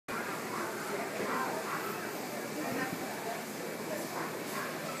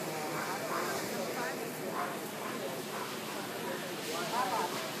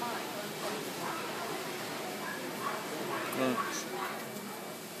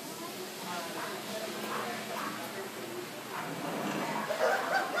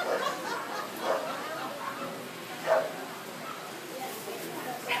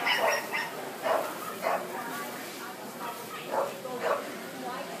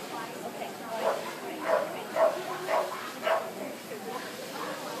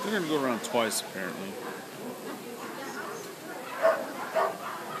We're going to go around twice, apparently.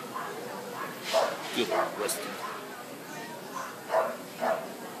 Good old Rusty.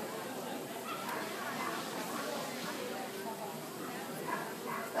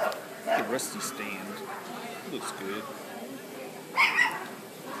 Look at Rusty stand. He looks good.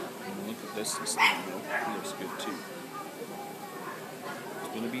 And look at Dusty stand, though. He looks good, too.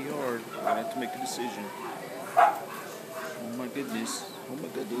 It's going to be hard. I'm going to have to make a decision. Oh my goodness. Oh my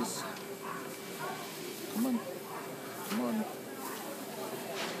goodness. Come on. Come on.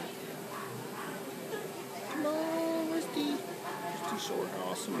 Come on, Rusty. Rusty, show her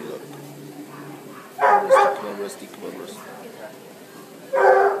how awesome you look. Come on, Rusty. Come on, Rusty.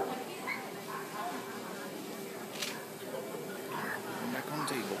 I'm back on the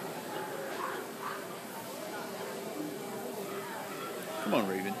table. Come on,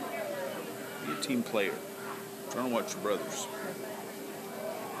 Raven. Be a team player. I'm trying to watch your brothers.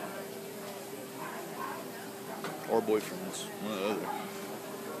 Or boyfriends. One or the other.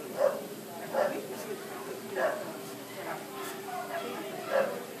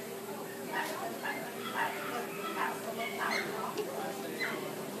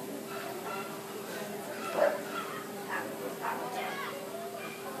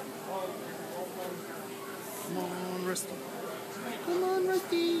 Come on, Rusty. Come on,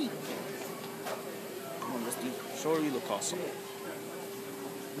 Rusty. Come on, Rusty. Show her you look awesome.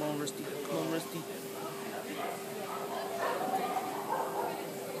 Come on, Rusty. Come on, Rusty.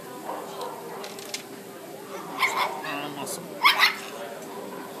 I'm awesome.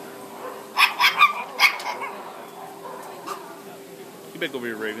 Get back over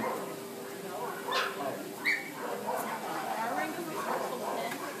here, Raven.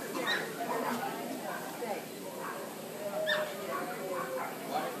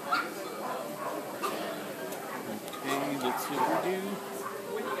 Okay, let's see what we do.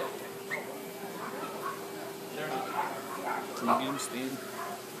 Medium stand.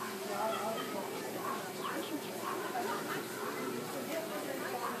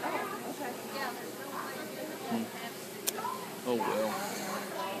 Oh well.